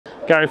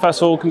Gary,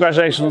 first of all,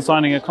 congratulations on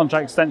signing a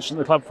contract extension at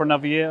the club for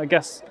another year. I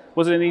guess,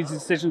 was it an easy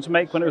decision to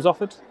make when it was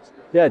offered?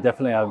 Yeah,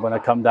 definitely. When I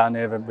come down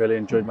here, I've really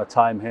enjoyed my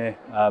time here.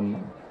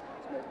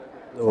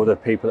 All the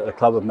people at the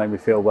club have made me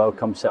feel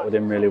welcome, settled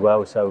in really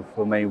well. So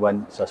for me,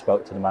 once I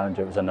spoke to the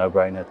manager, it was a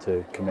no-brainer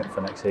to commit for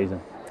next season.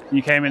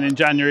 You came in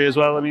January as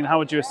well. I mean, how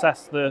would you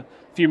assess the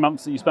few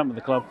months that you spent with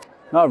the club?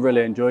 No, I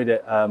really enjoyed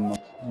it.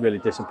 Really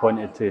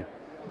disappointed to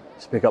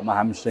pick up my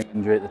hamstring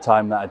injury at the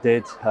time that I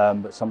did,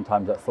 but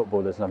sometimes at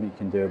football there's nothing you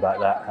can do about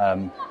that.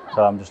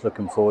 So I'm just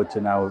looking forward to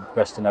now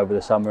resting over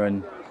the summer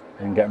and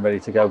getting ready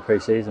to go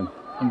pre-season.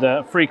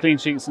 And 3 clean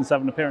sheets and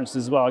 7 appearances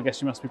as well. I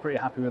guess you must be pretty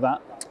happy with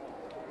that.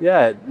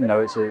 Yeah,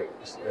 it's a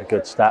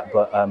good stat,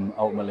 but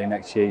ultimately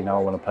next year, I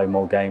want to play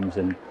more games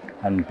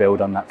and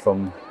build on that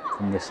from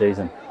this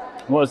season.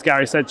 What has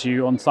Gary said to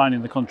you on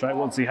signing the contract?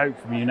 What does he hope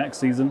from you next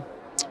season?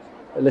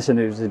 Listen,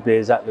 it would be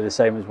exactly the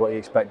same as what he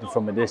expected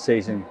from me this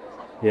season.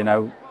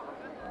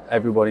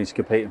 Everybody's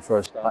competing for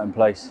a starting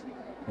place.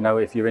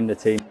 If you're in the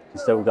team, you can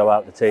still go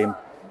out the team.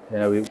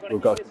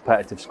 We've got a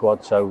competitive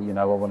squad, so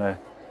I want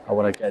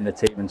to get in the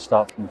team and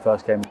start from the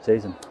first game of the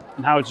season.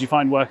 And how did you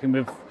find working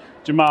with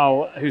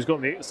Jamal, who's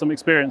got some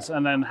experience,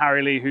 and then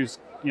Harry Lee, who's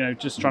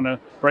just trying to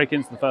break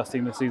into the first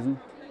team this season?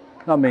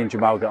 Me and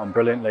Jamal get on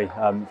brilliantly.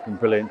 It's been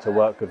brilliant to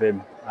work with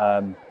him.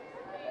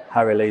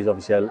 Harry Lee's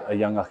obviously a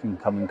young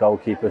up-and-coming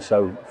goalkeeper,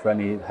 so for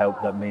any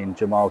help that me and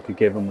Jamal could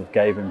give him, we've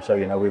gave him. So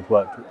we've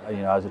worked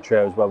as a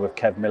trio as well with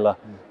Kev Miller.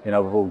 We've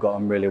all got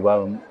on really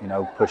well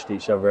and pushed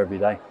each other every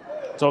day.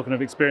 Talking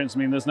of experience, I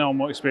mean, there's no one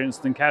more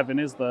experienced than Kevin,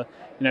 is there?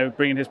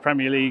 Bringing his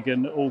Premier League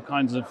and all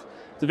kinds of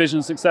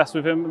division success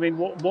with him. I mean,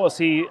 what has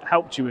he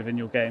helped you with in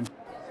your game?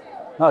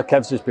 No,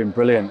 Kev's just been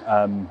brilliant.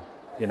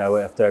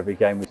 After every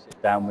game we sit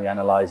down, we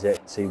analyse it,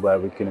 see where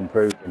we can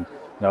improve. And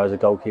as a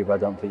goalkeeper, I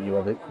don't think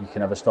you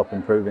can ever stop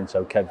improving.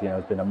 So Kev,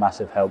 has been a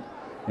massive help,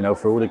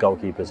 for all the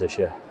goalkeepers this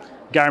year.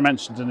 Gary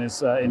mentioned in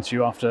his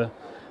interview after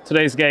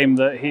today's game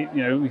that he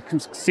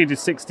conceded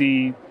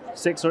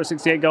 66 or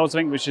 68 goals, I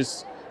think, which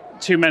is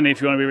too many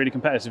if you want to be really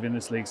competitive in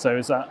this league. So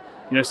is that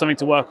something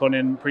to work on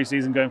in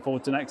pre-season going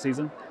forward to next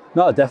season?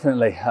 No,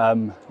 definitely.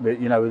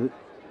 But,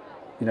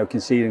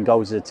 conceding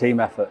goals is a team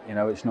effort.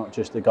 It's not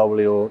just the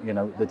goalie or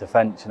the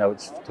defence.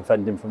 It's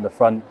defending from the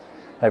front.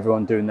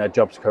 Everyone doing their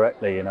jobs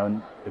correctly.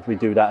 And if we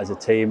do that as a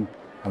team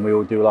and we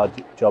all do our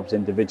jobs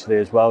individually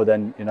as well,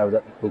 then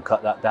that we'll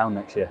cut that down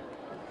next year.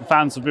 The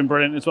fans have been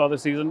brilliant as well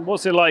this season.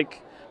 What's it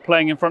like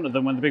playing in front of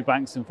them when the big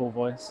bank's in full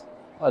voice?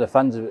 Oh, the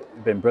fans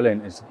have been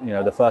brilliant. It's,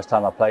 the first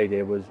time I played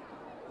here was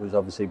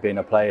obviously being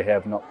a player here.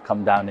 I've not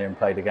come down here and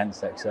played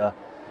against Exeter,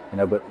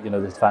 but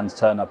the fans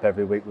turn up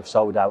every week. We've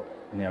sold out,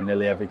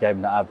 nearly every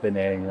game that I've been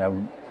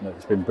here.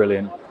 It's been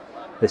brilliant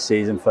this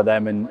season for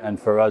them and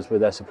for us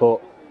with their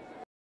support.